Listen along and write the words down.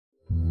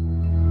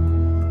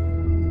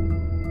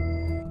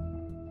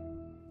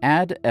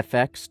Add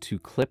FX to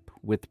clip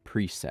with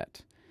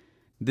preset.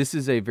 This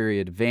is a very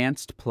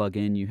advanced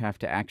plugin. You have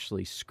to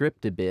actually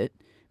script a bit,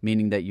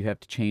 meaning that you have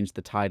to change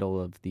the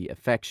title of the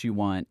effects you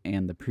want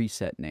and the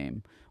preset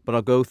name. But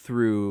I'll go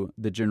through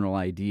the general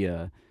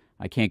idea.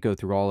 I can't go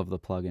through all of the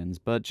plugins,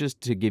 but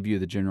just to give you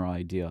the general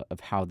idea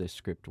of how this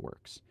script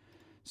works.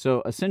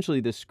 So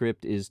essentially this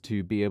script is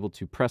to be able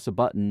to press a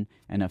button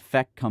and an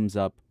effect comes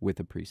up with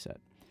a preset.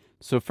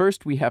 So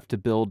first we have to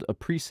build a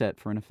preset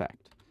for an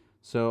effect.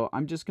 So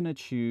I'm just going to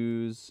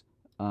choose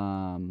RIA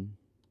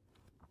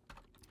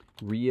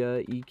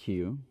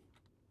EQ.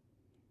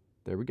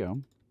 There we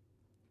go.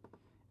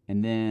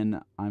 And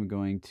then I'm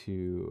going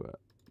to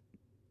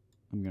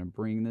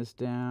bring this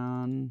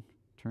down,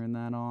 turn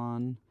that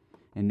on,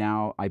 and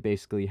now I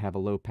basically have a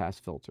low pass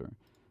filter.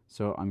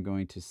 So I'm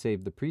going to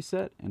save the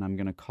preset and I'm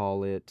going to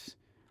call it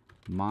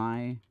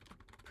my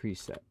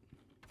preset.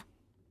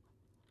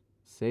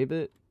 Save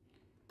it.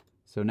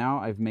 So now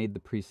I've made the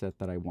preset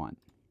that I want.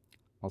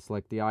 I'll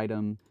select the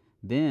item.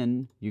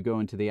 Then you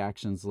go into the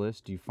actions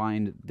list. You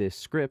find this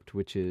script,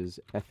 which is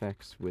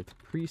FX with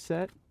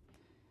preset.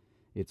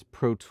 It's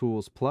Pro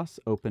Tools Plus,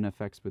 Open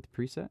FX with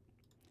preset.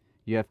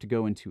 You have to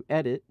go into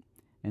edit,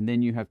 and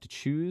then you have to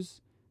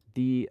choose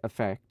the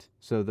effect.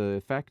 So the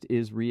effect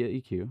is RIA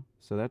EQ,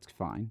 so that's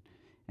fine.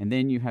 And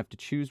then you have to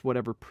choose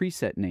whatever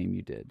preset name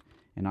you did.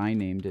 And I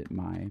named it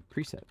my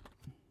preset.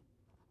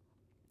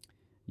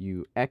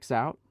 You X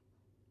out.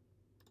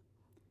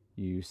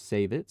 You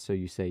save it, so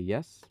you say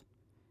yes,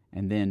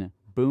 and then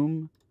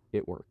boom,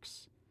 it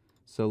works.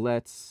 So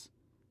let's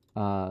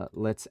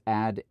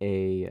add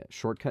a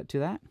shortcut to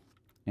that,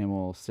 and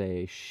we'll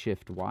say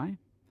Shift Y.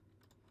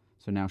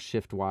 So now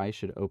Shift Y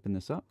should open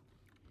this up,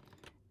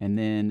 and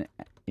then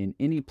in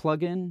any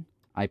plugin,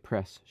 I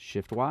press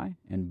Shift Y,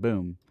 and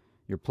boom,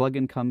 your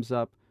plugin comes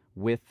up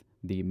with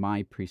the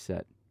My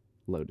preset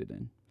loaded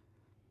in.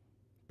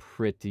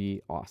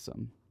 Pretty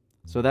awesome.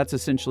 So that's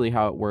essentially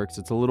how it works.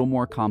 It's a little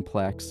more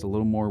complex, a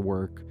little more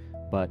work,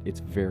 but it's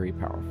very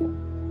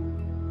powerful.